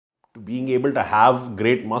being able to have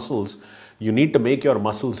great muscles, you need to make your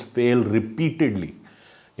muscles fail repeatedly,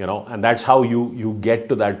 and that's how you get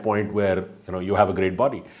to that point where, you have a great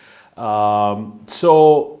body.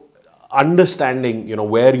 So understanding,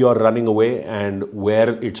 where you're running away and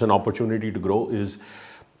where it's an opportunity to grow is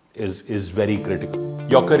very critical.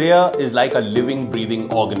 Your career is like a living, breathing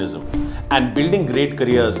organism, and building great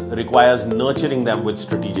careers requires nurturing them with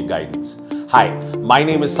strategic guidance. Hi, my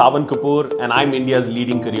name is Sawan Kapoor, and I'm India's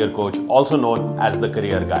leading career coach, also known as the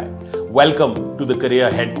Career Guy. Welcome to the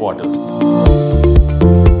Career Headquarters.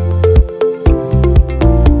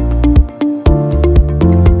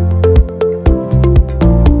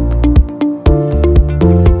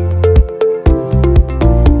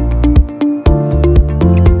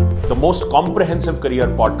 Most comprehensive career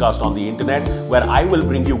podcast on the internet, where I will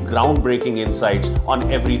bring you groundbreaking insights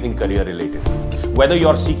on everything career related. Whether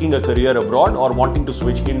you're seeking a career abroad or wanting to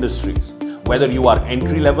switch industries, whether you are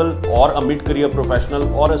entry level or a mid-career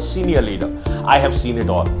professional or a senior leader, I have seen it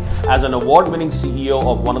all. As an award-winning CEO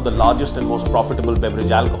of one of the largest and most profitable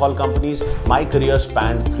beverage alcohol companies, my career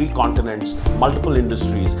spanned 3 continents, multiple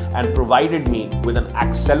industries, and provided me with an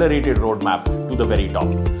accelerated roadmap to the very top.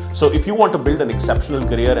 So if you want to build an exceptional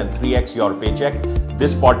career and 3x your paycheck,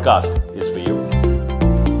 this podcast is for you.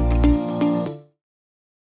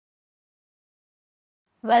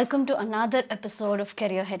 Welcome to another episode of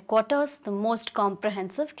Career Headquarters, the most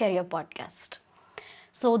comprehensive career podcast.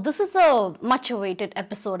 So this is a much awaited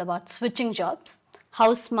episode about switching jobs,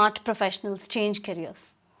 how smart professionals change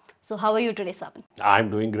careers. So how are you today, Sawan? I'm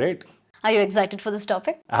doing great. Are you excited for this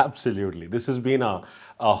topic? Absolutely. This has been a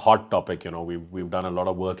hot topic. We've done a lot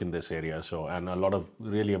of work in this area, and a lot of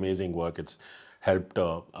really amazing work. It's helped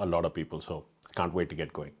a lot of people. So can't wait to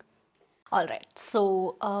get going. All right.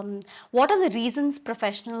 So what are the reasons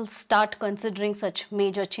professionals start considering such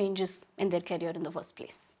major changes in their career in the first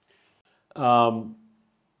place? I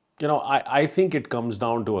think it comes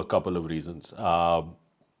down to a couple of reasons.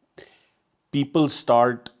 People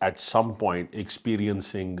start at some point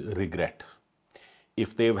experiencing regret.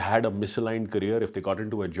 If they've had a misaligned career, if they got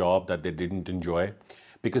into a job that they didn't enjoy.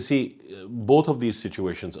 Because see, both of these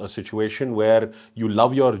situations, a situation where you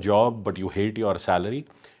love your job but you hate your salary,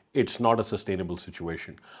 it's not a sustainable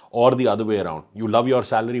situation. Or the other way around, you love your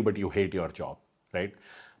salary but you hate your job, right?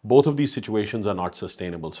 Both of these situations are not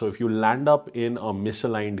sustainable. So if you land up in a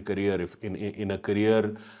misaligned career, if in a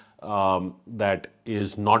career that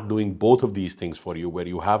is not doing both of these things for you, where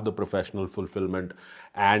you have the professional fulfillment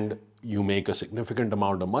and you make a significant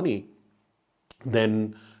amount of money,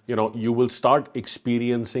 then you will start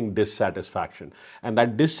experiencing dissatisfaction, and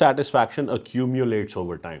that dissatisfaction accumulates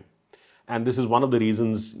over time. And this is one of the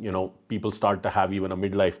reasons people start to have even a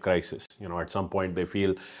midlife crisis. At some point they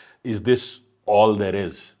feel, is this all there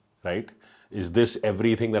is, right? Is this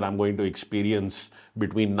everything that I'm going to experience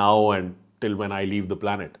between now and till when I leave the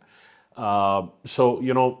planet?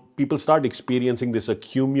 So people start experiencing this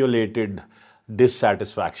accumulated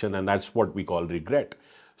dissatisfaction, and that's what we call regret.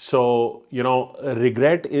 So,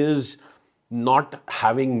 regret is not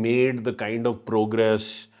having made the kind of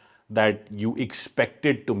progress that you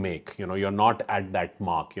expected to make. You're not at that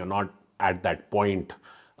mark. You're not at that point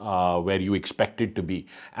where you expected to be.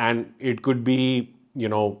 And it could be,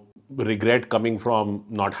 regret coming from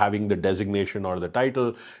not having the designation or the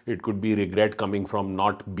title. It could be regret coming from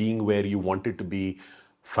not being where you wanted to be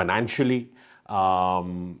financially.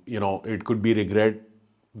 It could be regret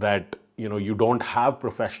that, you don't have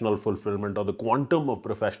professional fulfillment or the quantum of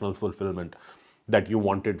professional fulfillment that you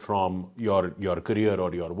wanted from your career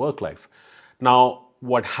or your work life. Now,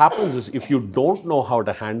 what happens is, if you don't know how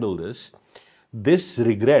to handle this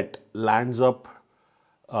regret lands up,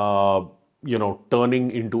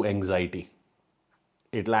 turning into anxiety.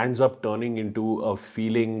 It lands up turning into a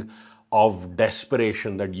feeling of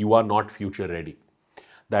desperation that you are not future ready,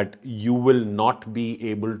 that you will not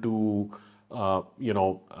be able to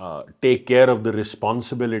take care of the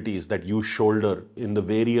responsibilities that you shoulder in the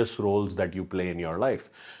various roles that you play in your life.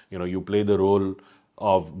 You play the role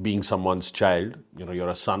of being someone's child. You're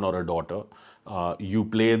a son or a daughter. You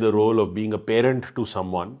play the role of being a parent to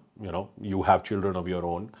someone. You have children of your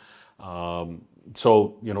own.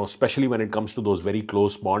 So, especially when it comes to those very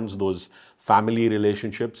close bonds, those family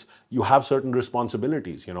relationships, you have certain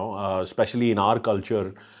responsibilities, especially in our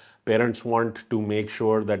culture. Parents want to make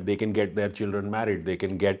sure that they can get their children married, they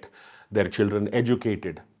can get their children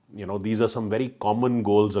educated. These are some very common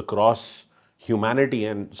goals across humanity,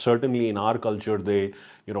 and certainly in our culture, they,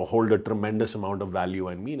 hold a tremendous amount of value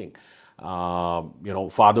and meaning.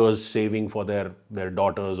 Fathers saving for their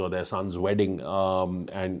daughters or their son's wedding,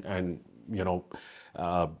 and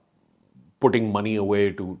putting money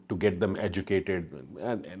away to get them educated.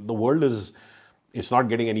 And the world is, it's not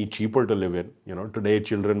getting any cheaper to live in. Today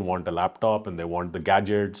children want a laptop and they want the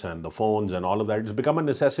gadgets and the phones and all of that. It's become a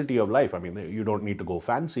necessity of life. I mean, you don't need to go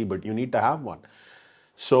fancy, but you need to have one.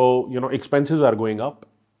 So, expenses are going up,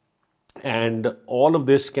 and all of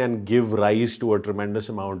this can give rise to a tremendous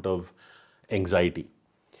amount of anxiety.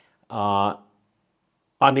 Uh,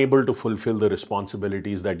 Unable to fulfill the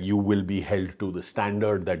responsibilities that you will be held to, the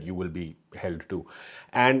standard that you will be held to.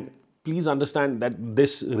 And please understand that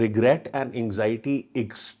this regret and anxiety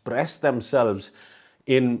express themselves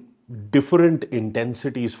in different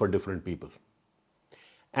intensities for different people.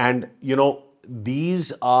 And,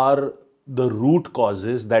 these are the root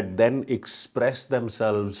causes that then express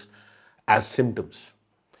themselves as symptoms.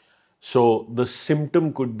 So the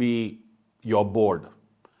symptom could be you're bored,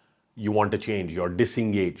 you want to change, you're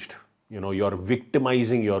disengaged, you're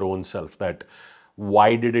victimizing your own self, that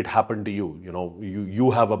why did it happen to you?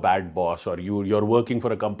 You have a bad boss, or you're working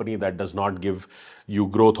for a company that does not give you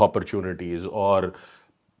growth opportunities, or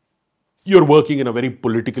you're working in a very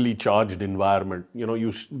politically charged environment.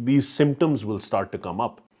 These symptoms will start to come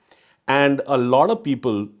up. And a lot of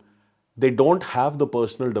people, they don't have the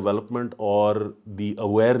personal development or the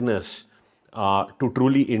awareness to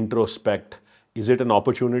truly introspect. Is it an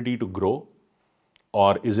opportunity to grow,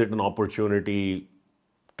 or is it an opportunity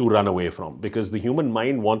to run away from? Because the human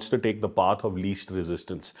mind wants to take the path of least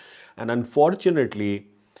resistance. And unfortunately,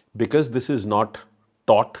 because this is not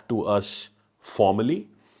taught to us formally,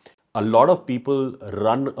 a lot of people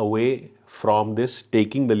run away from this,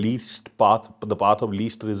 taking the path of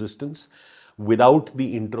least resistance, without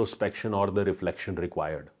the introspection or the reflection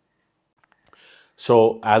required.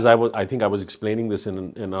 So, as I think I was explaining this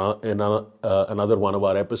in another one of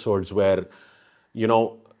our episodes, where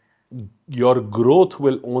your growth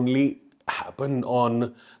will only happen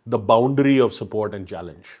on the boundary of support and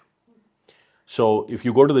challenge. So, if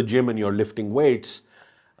you go to the gym and you're lifting weights,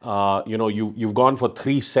 you've gone for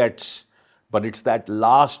 3 sets, but it's that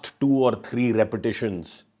last 2 or 3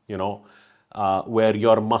 repetitions, where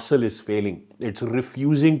your muscle is failing. It's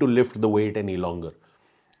refusing to lift the weight any longer.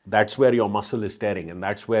 That's where your muscle is tearing, and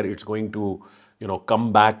that's where it's going to,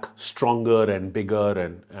 come back stronger and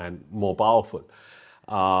bigger and more powerful.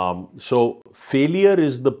 So failure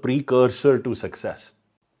is the precursor to success.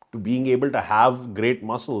 To being able to have great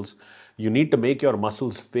muscles, you need to make your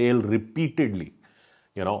muscles fail repeatedly,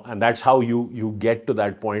 and that's how you get to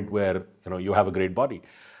that point where, you have a great body.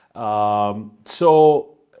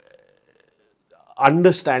 So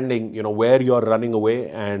understanding, where you're running away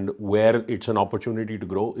and where it's an opportunity to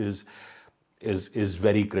grow is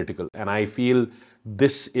very critical. And I feel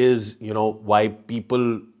this is, why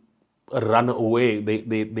people run away.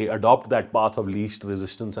 They adopt that path of least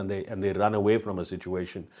resistance, and they run away from a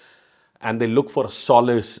situation, and they look for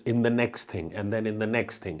solace in the next thing, and then in the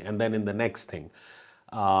next thing, and then in the next thing.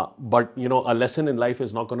 But a lesson in life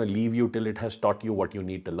is not going to leave you till it has taught you what you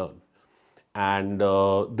need to learn. And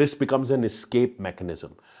this becomes an escape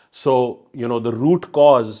mechanism. So, the root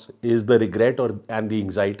cause is the regret and the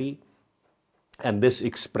anxiety, and this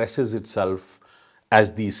expresses itself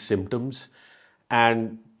as these symptoms,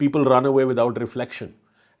 and people run away without reflection.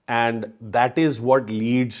 And that is what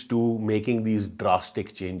leads to making these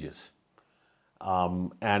drastic changes.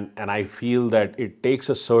 And I feel that it takes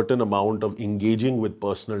a certain amount of engaging with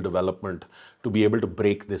personal development to be able to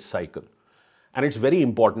break this cycle. And it's very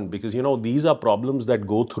important because, these are problems that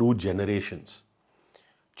go through generations.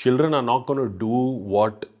 Children are not going to do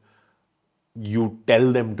what you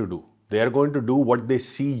tell them to do. They are going to do what they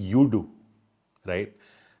see you do, right?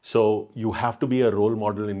 So you have to be a role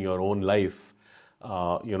model in your own life,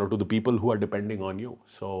 to the people who are depending on you.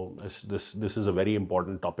 So this is a very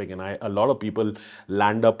important topic, and a lot of people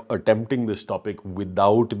land up attempting this topic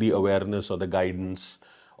without the awareness or the guidance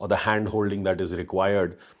or the hand-holding that is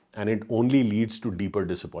required, and it only leads to deeper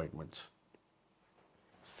disappointments.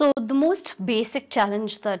 So the most basic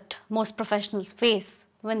challenge that most professionals face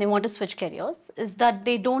when they want to switch careers is that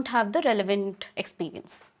they don't have the relevant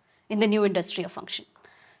experience in the new industry or function.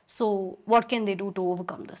 So what can they do to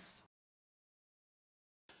overcome this?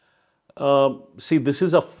 See, this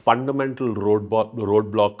is a fundamental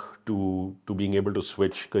roadblock to being able to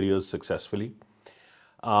switch careers successfully.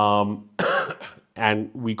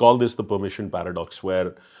 And we call this the permission paradox,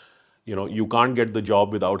 where you can't get the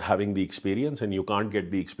job without having the experience, and you can't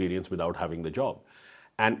get the experience without having the job.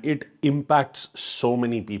 And it impacts so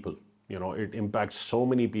many people. It impacts so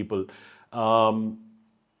many people.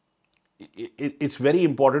 It's very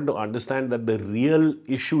important to understand that the real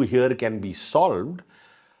issue here can be solved,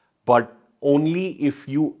 but only if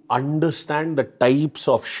you understand the types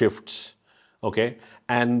of shifts okay,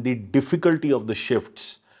 and the difficulty of the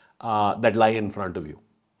shifts that lie in front of you.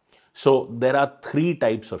 So there are three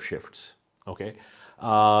types of shifts, okay.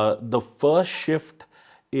 The first shift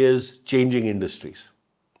is changing industries,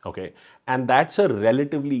 okay, and that's a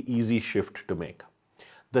relatively easy shift to make.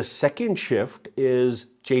 The second shift is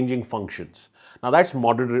changing functions. Now that's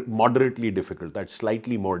moderately difficult, that's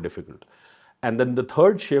slightly more difficult. And then the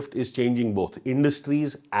third shift is changing both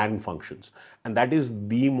industries and functions. And that is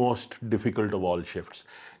the most difficult of all shifts.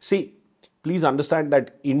 See, please understand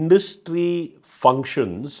that industry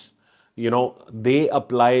functions,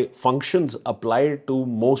 functions apply to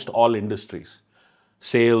most all industries.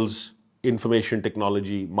 Sales, information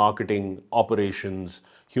technology, marketing, operations,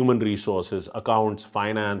 human resources, accounts,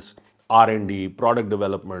 finance, R&D, product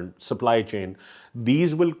development, supply chain.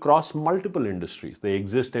 These will cross multiple industries. They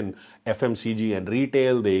exist in FMCG and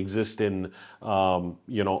retail. They exist in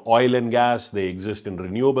oil and gas. They exist in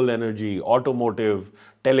renewable energy, automotive,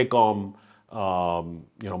 telecom,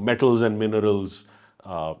 metals and minerals,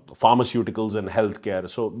 pharmaceuticals and healthcare.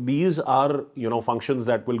 So these are functions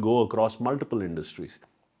that will go across multiple industries.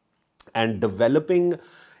 And developing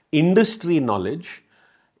industry knowledge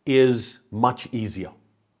is much easier.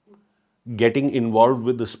 Getting involved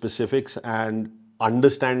with the specifics and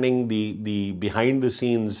understanding the behind the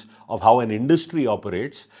scenes of how an industry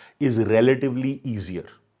operates is relatively easier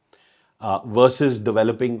versus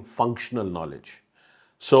developing functional knowledge.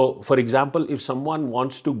 So, for example, if someone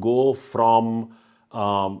wants to go from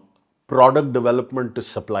product development to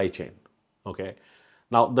supply chain, okay,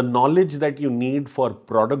 now the knowledge that you need for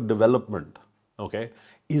product development, okay,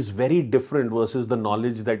 is very different versus the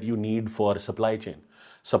knowledge that you need for supply chain.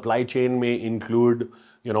 Supply chain may include,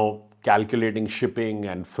 calculating shipping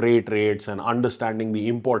and freight rates and understanding the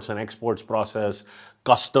imports and exports process,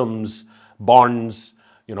 customs, bonds,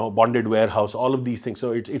 bonded warehouse, all of these things.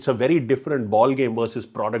 So it's a very different ball game versus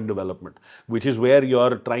product development, which is where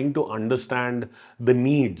you're trying to understand the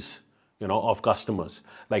needs, of customers.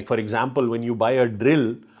 Like, for example, when you buy a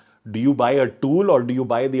drill, do you buy a tool or do you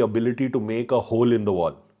buy the ability to make a hole in the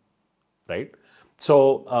wall, right?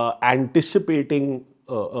 So anticipating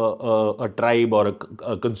a tribe or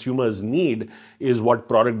a consumer's need is what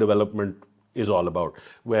product development is all about.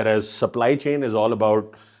 Whereas supply chain is all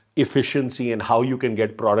about efficiency and how you can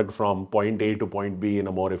get product from point A to point B in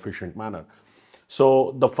a more efficient manner.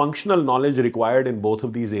 So the functional knowledge required in both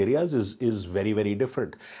of these areas is very, very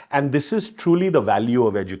different. And this is truly the value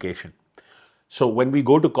of education. So when we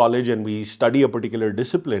go to college and we study a particular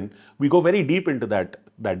discipline, we go very deep into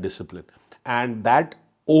that discipline. And that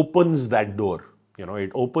opens that door.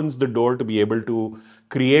 It opens the door to be able to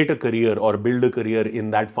create a career or build a career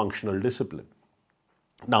in that functional discipline.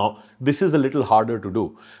 Now, this is a little harder to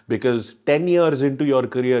do because 10 years into your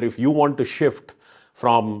career, if you want to shift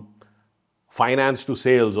from finance to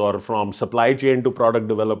sales or from supply chain to product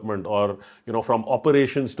development or from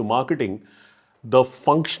operations to marketing, the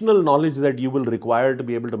functional knowledge that you will require to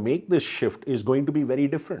be able to make this shift is going to be very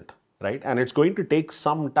different, right? And it's going to take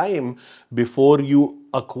some time before you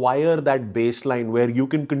acquire that baseline where you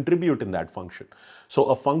can contribute in that function. So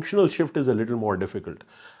a functional shift is a little more difficult.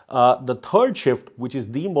 The third shift, which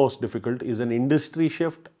is the most difficult, is an industry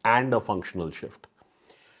shift and a functional shift.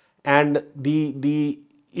 And the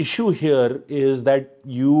issue here is that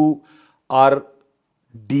you are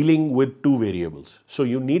dealing with two variables. So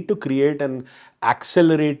you need to create an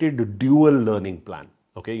accelerated dual learning plan.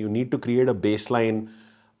 Okay, you need to create a baseline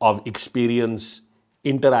of experience,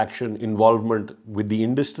 interaction, involvement with the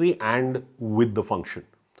industry and with the function,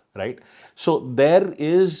 right? So there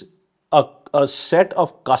is a set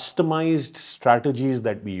of customized strategies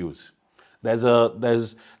that we use.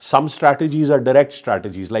 There's some strategies are direct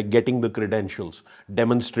strategies like getting the credentials,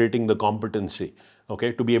 demonstrating the competency,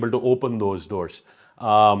 okay, to be able to open those doors.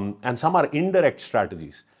 And some are indirect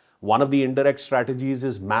strategies. One of the indirect strategies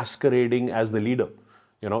is masquerading as the leader.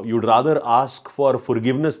 You'd rather ask for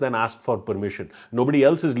forgiveness than ask for permission. Nobody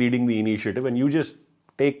else is leading the initiative and you just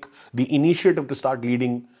take the initiative to start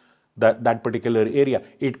leading that particular area.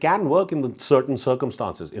 It can work in certain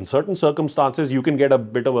circumstances. In certain circumstances, you can get a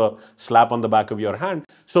bit of a slap on the back of your hand.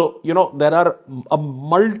 So, there are a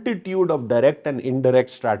multitude of direct and indirect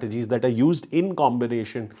strategies that are used in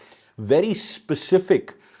combination, very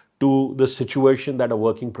specific to the situation that a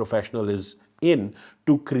working professional is in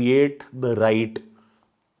to create the right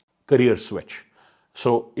career switch.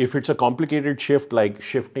 So if it's a complicated shift like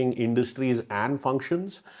shifting industries and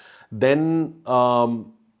functions, then for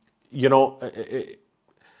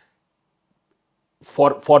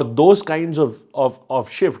those kinds of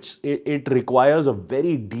shifts, it requires a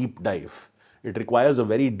very deep dive. It requires a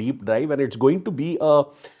very deep dive, and it's going to be a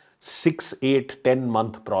 6, 8,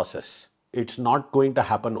 10-month process. It's not going to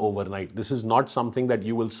happen overnight. This is not something that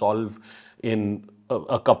you will solve in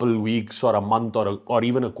a couple weeks or a month or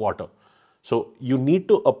even a quarter. So you need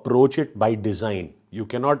to approach it by design. You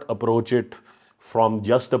cannot approach it from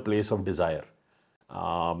just a place of desire.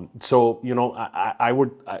 I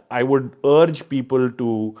would urge people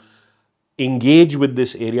to engage with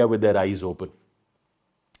this area with their eyes open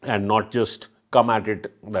and not just come at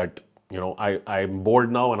it that, I'm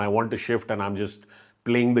bored now and I want to shift and I'm just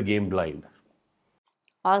playing the game blind.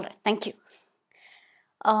 All right, thank you.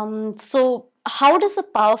 So, how does a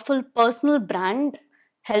powerful personal brand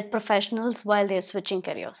help professionals while they're switching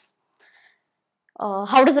careers?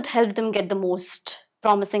 How does it help them get the most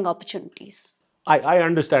promising opportunities? I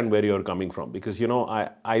understand where you're coming from because,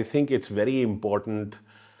 I think it's very important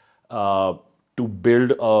to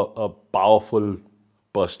build a powerful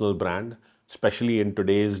personal brand, especially in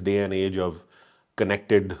today's day and age of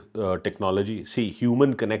connected technology. See,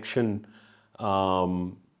 human connection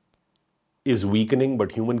is weakening,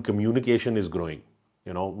 but human communication is growing.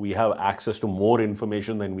 We have access to more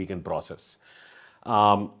information than we can process.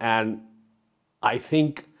 And I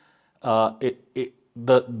think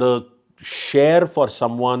the fight for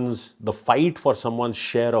someone's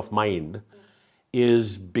share of mind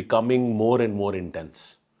is becoming more and more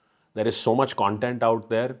intense. There is so much content out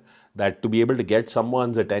there that to be able to get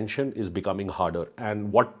someone's attention is becoming harder. And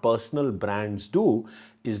what personal brands do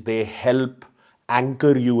is they help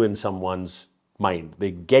anchor you in someone's mind.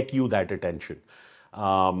 They get you that attention.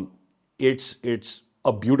 It's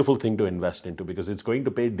a beautiful thing to invest into because it's going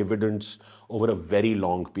to pay dividends over a very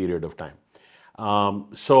long period of time.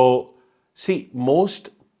 See,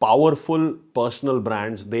 most powerful personal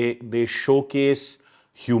brands, they showcase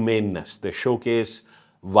humaneness, they showcase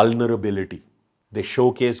vulnerability, they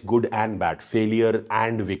showcase good and bad, failure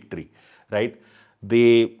and victory, right?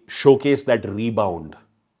 They showcase that rebound,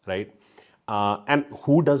 right? And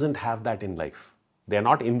who doesn't have that in life? They're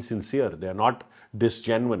not insincere, they're not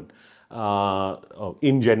ingenuine.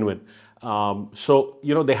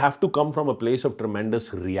 They have to come from a place of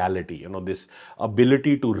tremendous reality. This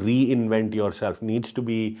ability to reinvent yourself needs to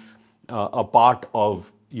be a part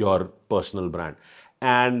of your personal brand.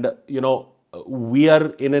 And, we are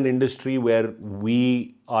in an industry where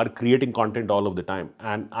we are creating content all of the time.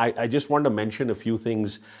 And I just want to mention a few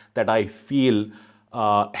things that I feel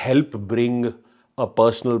help bring a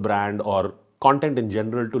personal brand or content in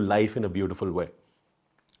general to life in a beautiful way.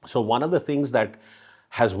 So one of the things that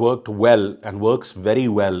has worked well and works very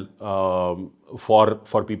well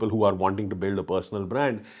for people who are wanting to build a personal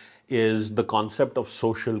brand is the concept of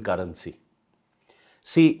social currency.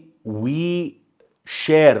 See, we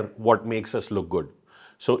share what makes us look good.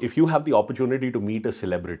 So if you have the opportunity to meet a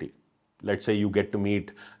celebrity, let's say you get to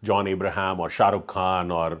meet John Abraham or Shah Rukh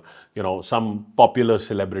Khan or some popular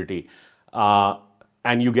celebrity,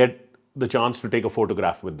 and you get the chance to take a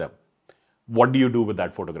photograph with them, what do you do with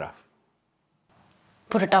that photograph?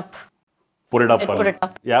 Put it up. Put it up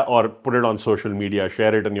or put it on social media,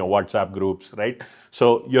 share it in your WhatsApp groups, right?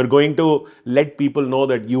 So you're going to let people know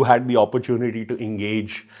that you had the opportunity to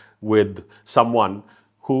engage with someone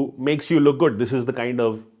who makes you look good. This is the kind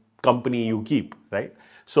of company you keep, right?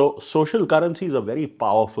 So social currency is a very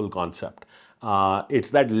powerful concept.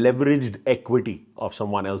 It's that leveraged equity of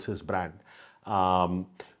someone else's brand. The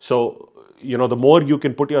more you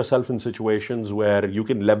can put yourself in situations where you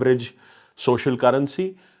can leverage social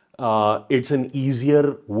currency, it's an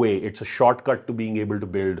easier way. It's a shortcut to being able to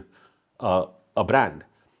build a brand.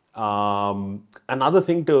 Another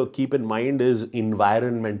thing to keep in mind is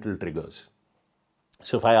environmental triggers.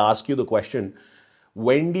 So if I ask you the question,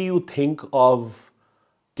 when do you think of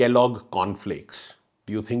Kellogg cornflakes?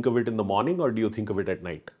 Do you think of it in the morning or do you think of it at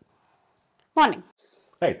night? Morning.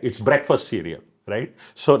 Right, it's breakfast cereal, right?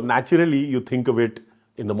 So naturally you think of it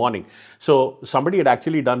in the morning. So somebody had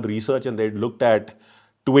actually done research and they'd looked at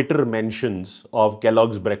Twitter mentions of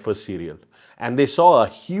Kellogg's breakfast cereal. And they saw a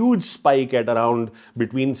huge spike at around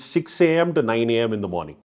between 6 a.m. to 9 a.m. in the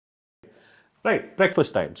morning. Right,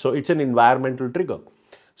 breakfast time. So it's an environmental trigger.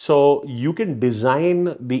 So you can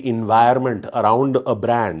design the environment around a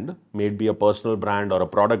brand, maybe a personal brand or a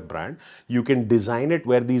product brand. You can design it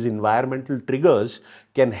where these environmental triggers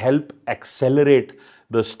can help accelerate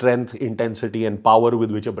the strength, intensity, and power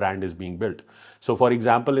with which a brand is being built. So for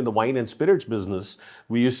example, in the wine and spirits business,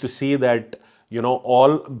 we used to see that,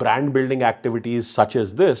 all brand building activities such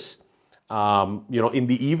as this, in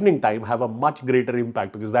the evening time have a much greater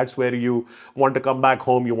impact because that's where you want to come back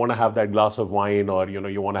home, you want to have that glass of wine or,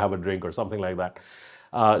 you want to have a drink or something like that.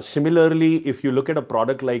 Similarly, if you look at a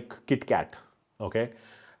product like Kit Kat, okay,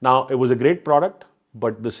 now it was a great product.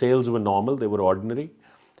 but the sales were normal, they were ordinary.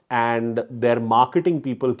 And their marketing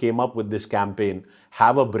people came up with this campaign,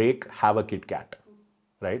 have a break, have a Kit Kat,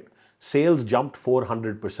 right? Sales jumped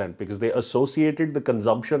 400% because they associated the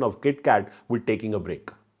consumption of Kit Kat with taking a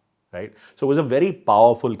break, right? So it was a very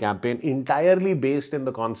powerful campaign, entirely based in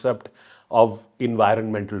the concept of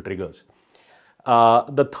environmental triggers.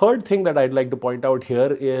 The third thing that I'd like to point out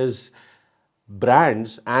here is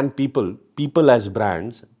brands and people as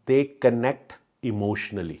brands, they connect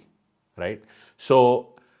emotionally, right?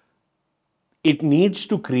 So it needs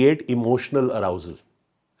to create emotional arousal,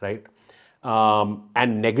 right?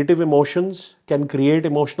 And negative emotions can create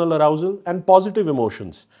emotional arousal, and positive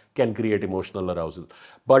emotions can create emotional arousal.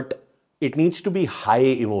 But it needs to be high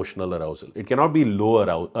emotional arousal. It cannot be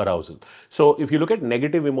low arousal. So if you look at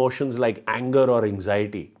negative emotions like anger or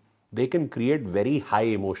anxiety, they can create very high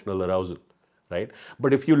emotional arousal, right?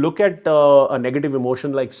 But if you look at a negative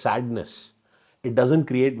emotion like sadness, it doesn't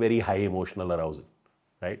create very high emotional arousal,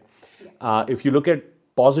 right? If you look at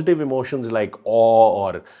positive emotions like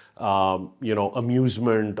awe or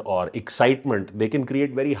amusement or excitement, they can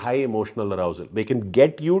create very high emotional arousal. They can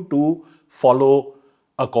get you to follow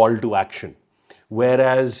a call to action.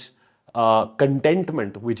 Whereas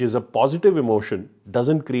contentment, which is a positive emotion,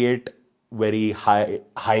 doesn't create very high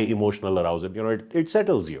emotional arousal. It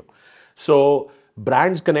settles you. So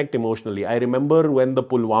brands connect emotionally. I remember when the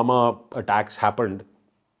Pulwama attacks happened,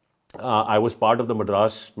 I was part of the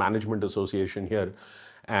Madras Management Association here,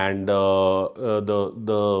 and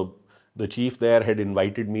the chief there had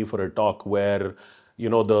invited me for a talk where,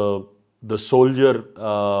 the soldier,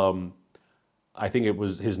 I think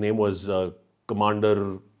his name was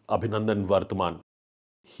Commander Abhinandan Vartman.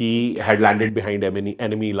 He had landed behind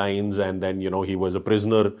enemy lines, and then he was a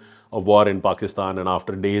prisoner of war in Pakistan, and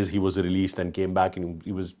after days he was released and came back, and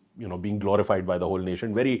he was being glorified by the whole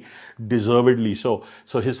nation, very deservedly so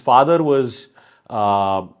his father was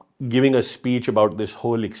giving a speech about this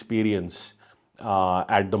whole experience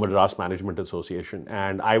at the Madras Management Association,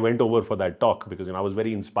 and I went over for that talk because I was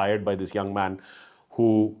very inspired by this young man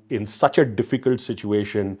who, in such a difficult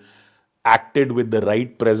situation, acted with the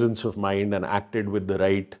right presence of mind and acted with the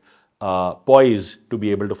right poise to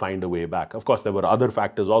be able to find a way back. Of course, there were other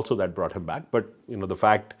factors also that brought him back, but the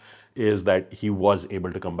fact is that he was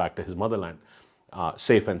able to come back to his motherland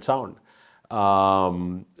safe and sound. I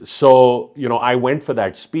went for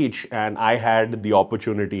that speech, and I had the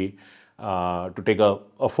opportunity to take a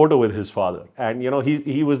photo with his father. And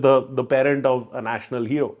he was the parent of a national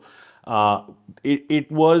hero.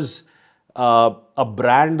 It was a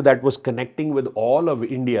brand that was connecting with all of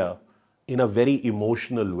India in a very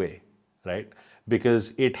emotional way, right?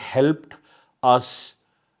 Because it helped us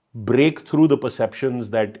break through the perceptions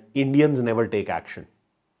that Indians never take action.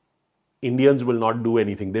 Indians will not do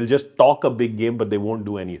anything. They'll just talk a big game, but they won't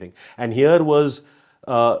do anything. And here was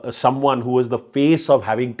someone who was the face of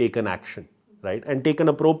having taken action, right? And taken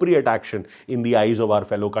appropriate action in the eyes of our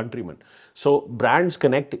fellow countrymen. So brands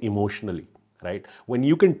connect emotionally, right? When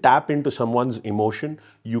you can tap into someone's emotion,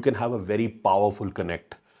 you can have a very powerful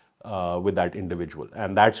connect with that individual.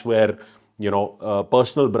 And that's where,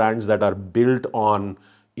 personal brands that are built on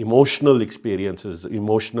emotional experiences,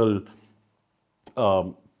 emotional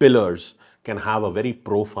pillars, can have a very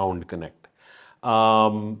profound connect.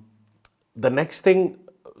 The next thing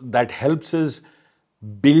that helps is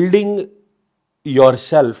building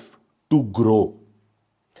yourself to grow.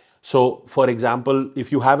 So, for example,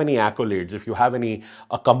 if you have any accolades, if you have any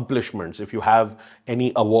accomplishments, if you have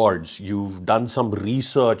any awards, you've done some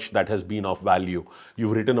research that has been of value,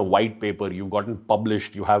 you've written a white paper, you've gotten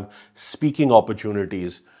published, you have speaking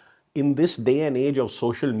opportunities. In this day and age of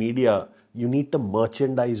social media, you need to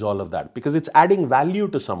merchandise all of that because it's adding value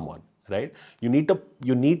to someone, right? You need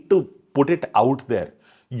to put it out there.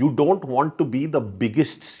 You don't want to be the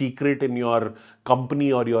biggest secret in your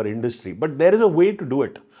company or your industry, but there is a way to do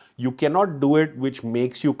it. You cannot do it which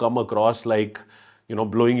makes you come across like,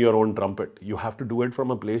 blowing your own trumpet. You have to do it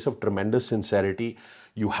from a place of tremendous sincerity.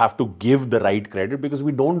 You have to give the right credit because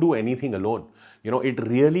we don't do anything alone. It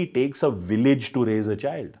really takes a village to raise a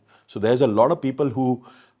child. So there's a lot of people who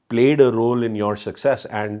played a role in your success,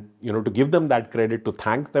 and to give them that credit, to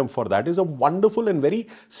thank them for that, is a wonderful and very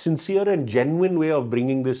sincere and genuine way of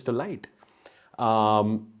bringing this to light.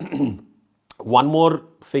 One more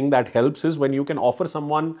thing that helps is when you can offer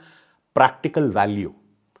someone practical value.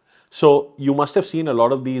 So you must have seen a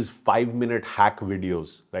lot of these 5-minute hack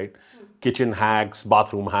videos, right? Kitchen hacks,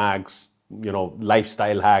 bathroom hacks,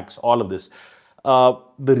 lifestyle hacks, all of this.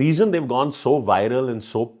 The reason they've gone so viral and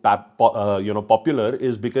so popular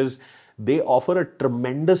is because they offer a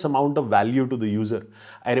tremendous amount of value to the user.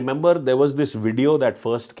 I remember there was this video that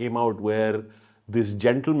first came out where this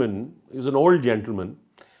gentleman, he was an old gentleman,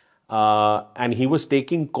 and he was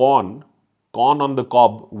taking corn on the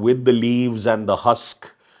cob with the leaves and the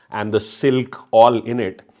husk and the silk all in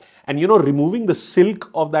it. And removing the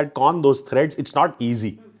silk of that corn, those threads, it's not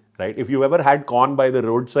easy, right? If you've ever had corn by the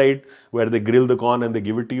roadside where they grill the corn and they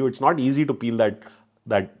give it to you, it's not easy to peel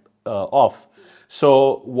that off.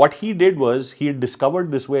 So what he did was he had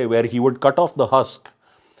discovered this way where he would cut off the husk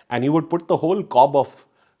and he would put the whole cob of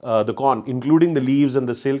the corn, including the leaves and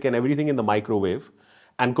the silk and everything, in the microwave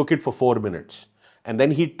and cook it for 4 minutes. And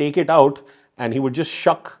then he'd take it out and he would just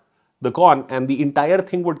shuck the corn, and the entire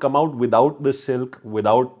thing would come out without the silk,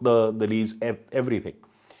 without the leaves, everything.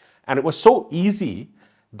 And it was so easy.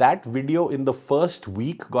 That video in the first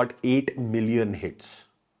week got 8 million hits,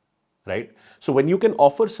 right? So when you can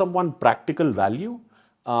offer someone practical value,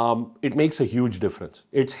 it makes a huge difference.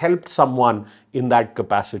 It's helped someone in that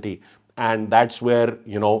capacity, and that's where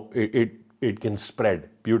it can spread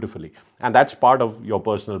beautifully. And that's part of your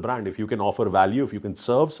personal brand. If you can offer value, if you can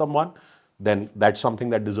serve someone, then that's something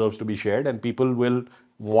that deserves to be shared, and people will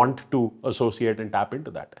want to associate and tap into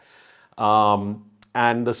that.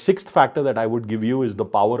 And the sixth factor that I would give you is the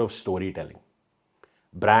power of storytelling.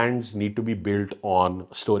 Brands need to be built on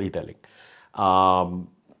storytelling.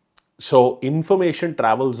 So information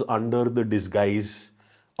travels under the disguise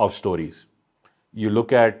of stories. You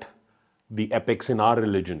look at the epics in our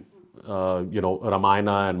religion,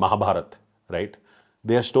 Ramayana and Mahabharata, right?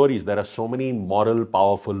 They are stories. There are so many moral,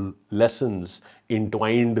 powerful lessons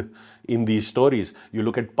entwined in these stories. You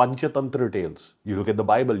look at Panchatantra tales, you look at the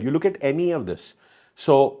Bible, you look at any of this.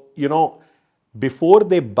 So, before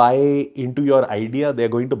they buy into your idea, they're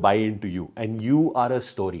going to buy into you, and you are a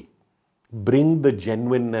story. Bring the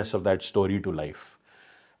genuineness of that story to life.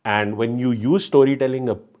 And when you use storytelling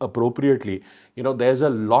appropriately, there's a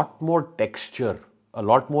lot more texture, a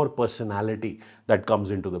lot more personality that comes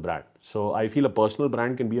into the brand. So I feel a personal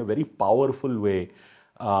brand can be a very powerful way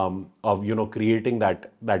of creating that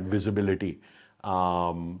visibility,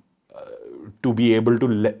 to be able to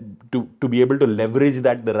leverage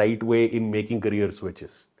that the right way in making career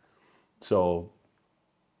switches. So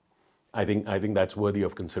I think that's worthy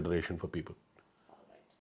of consideration for people.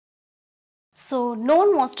 So no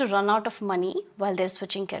one wants to run out of money while they're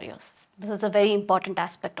switching careers. This is a very important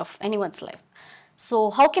aspect of anyone's life. So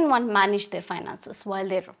how can one manage their finances while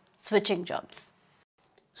they're switching jobs?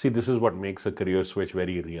 See, this is what makes a career switch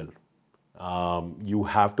very real. You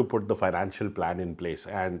have to put the financial plan in place,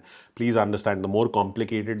 and please understand, the more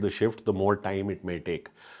complicated the shift, the more time it may take.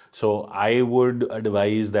 So I would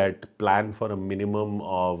advise that plan for a minimum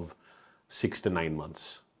of 6 to 9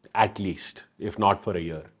 months, at least, if not for a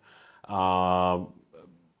year.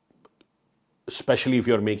 Especially if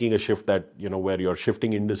you're making a shift that, where you're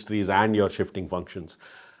shifting industries and you're shifting functions.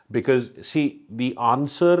 Because see, the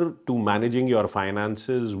answer to managing your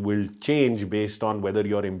finances will change based on whether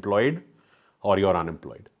you're employed or you're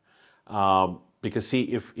unemployed. Because see,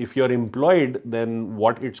 if you're employed, then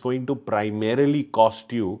what it's going to primarily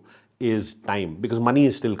cost you is time, because money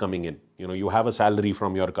is still coming in. You have a salary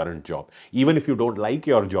from your current job. Even if you don't like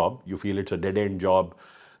your job, you feel it's a dead-end job,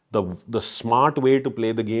 the smart way to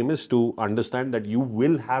play the game is to understand that you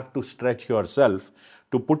will have to stretch yourself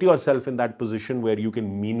to put yourself in that position where you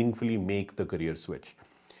can meaningfully make the career switch.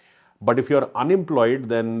 But if you're unemployed,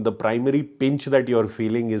 then the primary pinch that you're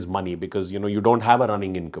feeling is money, because you don't have a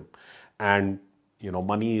running income, and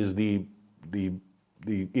money is the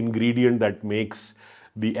ingredient that makes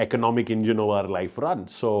the economic engine of our life run.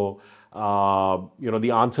 So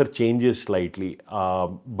the answer changes slightly,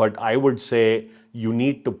 but I would say you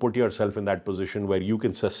need to put yourself in that position where you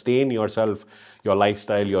can sustain yourself, your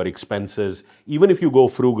lifestyle, your expenses. Even if you go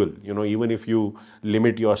frugal, even if you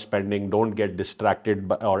limit your spending, don't get distracted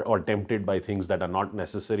by, or tempted by things that are not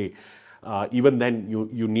necessary. Even then,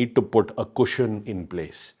 you need to put a cushion in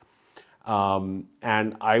place.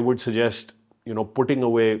 And I would suggest, putting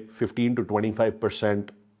away 15 to 25%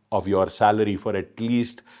 of your salary for at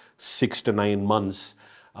least 6 to 9 months,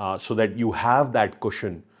 so that you have that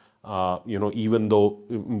cushion, even though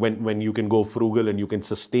when you can go frugal and you can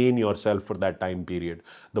sustain yourself for that time period.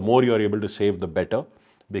 The more you're able to save, the better,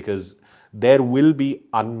 because there will be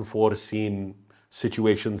unforeseen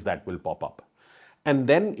situations that will pop up. And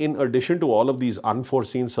then in addition to all of these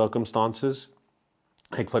unforeseen circumstances,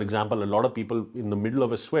 like for example, a lot of people in the middle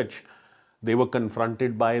of a switch, they were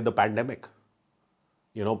confronted by the pandemic.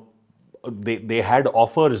 They had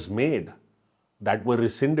offers made that were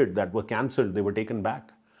rescinded, that were cancelled, they were taken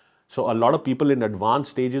back. So a lot of people in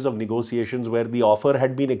advanced stages of negotiations where the offer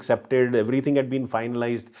had been accepted, everything had been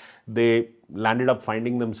finalized, they landed up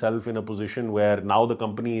finding themselves in a position where now the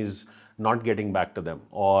company is not getting back to them,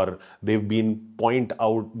 or they've been point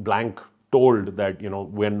out blank told that,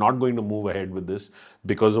 we're not going to move ahead with this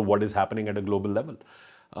because of what is happening at a global level.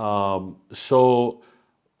 So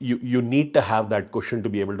you need to have that cushion to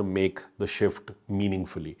be able to make the shift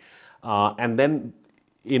meaningfully. And then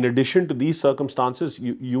in addition to these circumstances,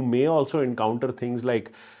 you may also encounter things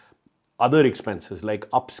like other expenses like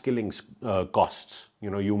upskilling costs.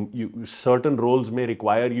 Certain roles may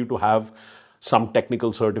require you to have some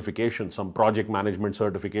technical certification, some project management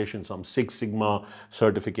certification, some Six Sigma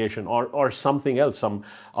certification, or something else, some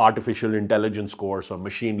artificial intelligence course or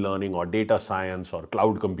machine learning or data science or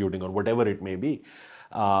cloud computing or whatever it may be.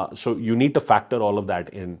 So you need to factor all of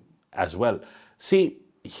that in as well. See,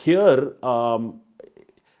 here,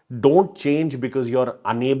 don't change because you're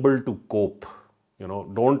unable to cope.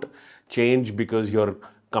 Don't change because you're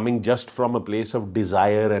coming just from a place of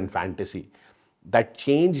desire and fantasy. That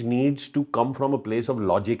change needs to come from a place of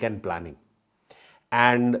logic and planning.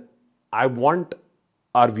 And I want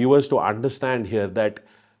our viewers to understand here that,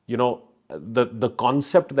 the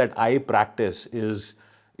concept that I practice is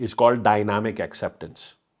called dynamic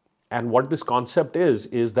acceptance. And what this concept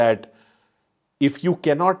is that if you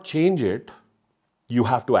cannot change it, you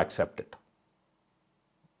have to accept it.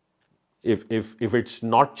 If it's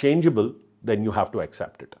not changeable, then you have to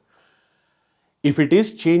accept it. If it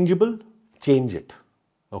is changeable, change it.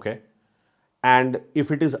 Okay? And if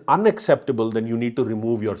it is unacceptable, then you need to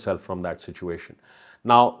remove yourself from that situation.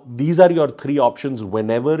 Now, these are your three options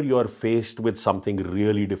whenever you're faced with something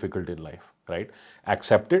really difficult in life, right?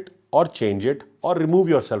 Accept it, or change it, or remove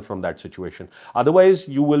yourself from that situation. Otherwise,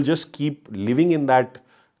 you will just keep living in that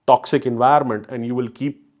toxic environment and you will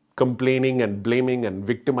keep complaining and blaming and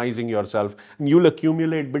victimizing yourself, and you'll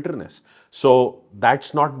accumulate bitterness. So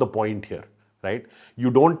that's not the point here, right? You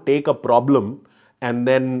don't take a problem and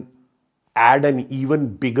then add an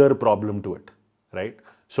even bigger problem to it, right?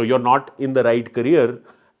 So you're not in the right career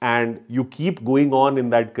and you keep going on in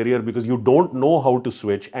that career because you don't know how to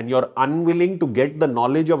switch and you're unwilling to get the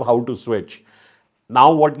knowledge of how to switch.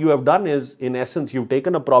 Now what you have done is, in essence, you've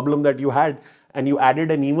taken a problem that you had and you added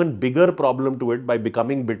an even bigger problem to it by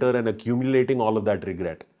becoming bitter and accumulating all of that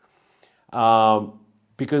regret.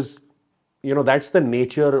 Because, that's the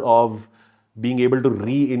nature of being able to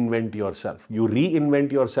reinvent yourself. You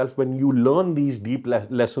reinvent yourself when you learn these deep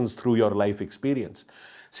lessons through your life experience.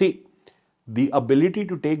 See, the ability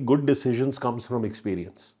to take good decisions comes from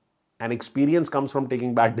experience, and experience comes from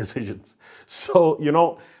taking bad decisions. So,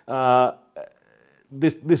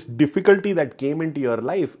 this difficulty that came into your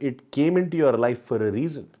life, it came into your life for a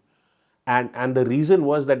reason. And the reason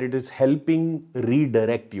was that it is helping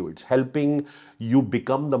redirect you. It's helping you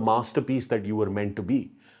become the masterpiece that you were meant to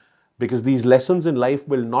be. Because these lessons in life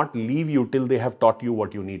will not leave you till they have taught you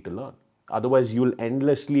what you need to learn. Otherwise, you'll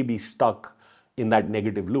endlessly be stuck in that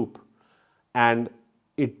negative loop. And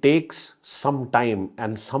it takes some time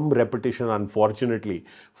and some repetition, unfortunately,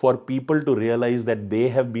 for people to realize that they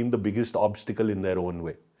have been the biggest obstacle in their own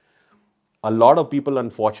way. A lot of people,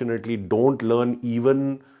 unfortunately, don't learn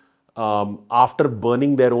even after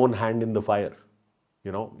burning their own hand in the fire.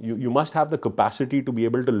 You must have the capacity to be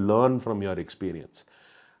able to learn from your experience.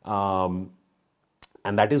 And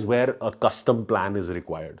that is where a custom plan is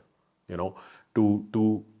required,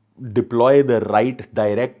 to deploy the right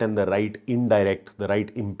direct and the right indirect, the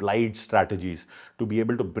right implied strategies to be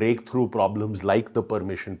able to break through problems like the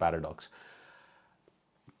permission paradox.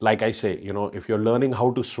 Like I say, if you're learning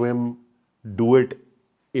how to swim, do it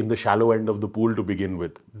in the shallow end of the pool to begin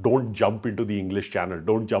with. Don't jump into the English Channel.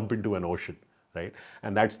 Don't jump into an ocean, right?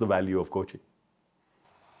 And that's the value of coaching.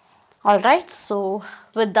 All right, so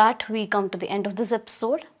with that, we come to the end of this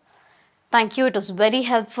episode. Thank you. It was very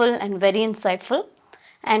helpful and very insightful.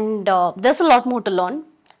 And there's a lot more to learn.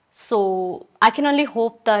 So I can only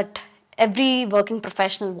hope that every working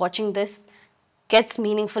professional watching this gets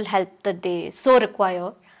meaningful help that they so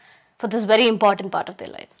require for this very important part of their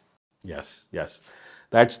lives. Yes, yes.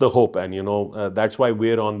 That's the hope. And, that's why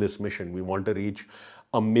we're on this mission. We want to reach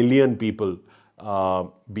 1 million people,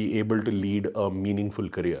 be able to lead a meaningful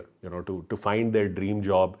career, to find their dream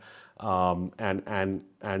job,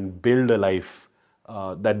 and build a life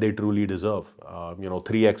that they truly deserve.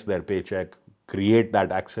 3x their paycheck, create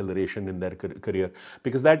that acceleration in their career.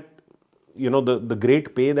 Because that, the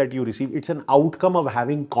great pay that you receive, it's an outcome of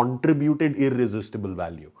having contributed irresistible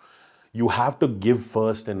value. You have to give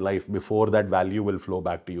first in life before that value will flow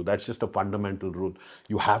back to you. That's just a fundamental rule.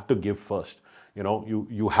 You have to give first.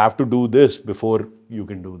 You have to do this before you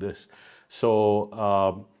can do this.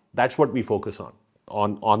 So that's what we focus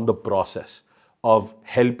on the process of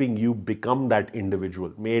helping you become that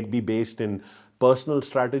individual. May it be based in personal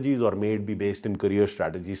strategies or may it be based in career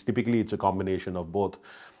strategies. Typically, it's a combination of both.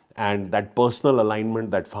 And that personal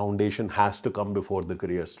alignment, that foundation has to come before the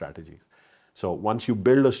career strategies. So once you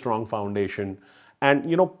build a strong foundation, and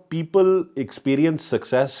people experience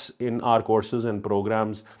success in our courses and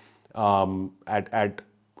programs at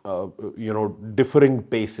differing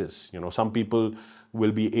paces. Some people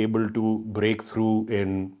will be able to break through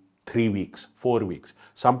in 3 weeks, 4 weeks.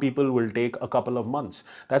 Some people will take a couple of months.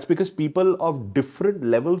 That's because people of different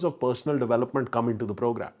levels of personal development come into the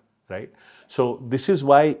program, right? So this is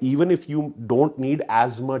why even if you don't need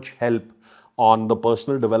as much help on the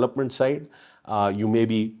personal development side, you may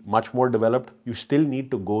be much more developed, you still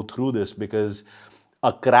need to go through this, because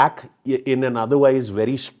a crack in an otherwise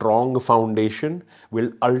very strong foundation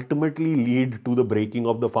will ultimately lead to the breaking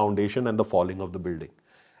of the foundation and the falling of the building.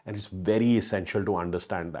 And it's very essential to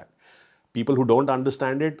understand that. People who don't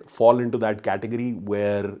understand it fall into that category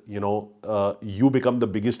where, you become the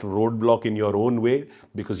biggest roadblock in your own way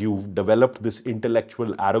because you've developed this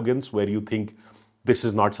intellectual arrogance where you think this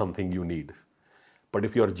is not something you need. But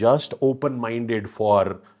if you're just open-minded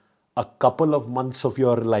for a couple of months of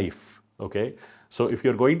your life, okay? So if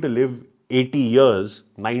you're going to live 80 years,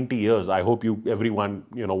 90 years, I hope everyone,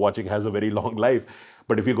 watching has a very long life.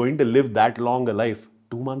 But if you're going to live that long a life,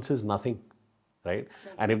 2 months is nothing, right?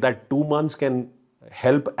 And if that 2 months can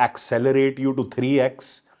help accelerate you to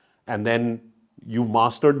 3x, and then you've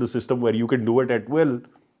mastered the system where you can do it at will,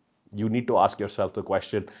 you need to ask yourself the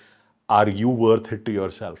question, are you worth it to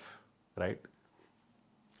yourself, right?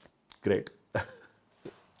 Great.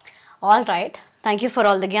 All right. Thank you for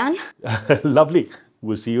all the gyan. Lovely.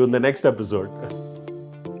 We'll see you in the next episode.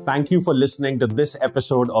 Thank you for listening to this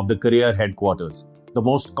episode of the Career Headquarters, the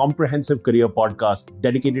most comprehensive career podcast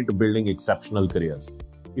dedicated to building exceptional careers.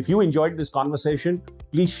 If you enjoyed this conversation,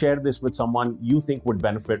 please share this with someone you think would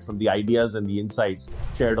benefit from the ideas and the insights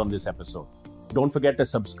shared on this episode. Don't forget to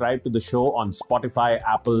subscribe to the show on Spotify,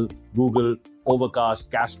 Apple, Google, Overcast,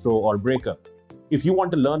 Castro, or Breaker. If you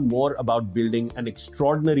want to learn more about building an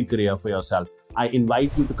extraordinary career for yourself, I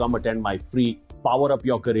invite you to come attend my free Power Up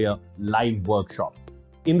Your Career live workshop.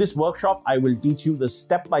 In this workshop, I will teach you the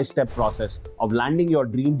step-by-step process of landing your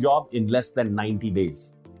dream job in less than 90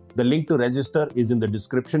 days. The link to register is in the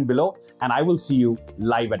description below, and I will see you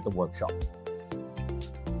live at the workshop.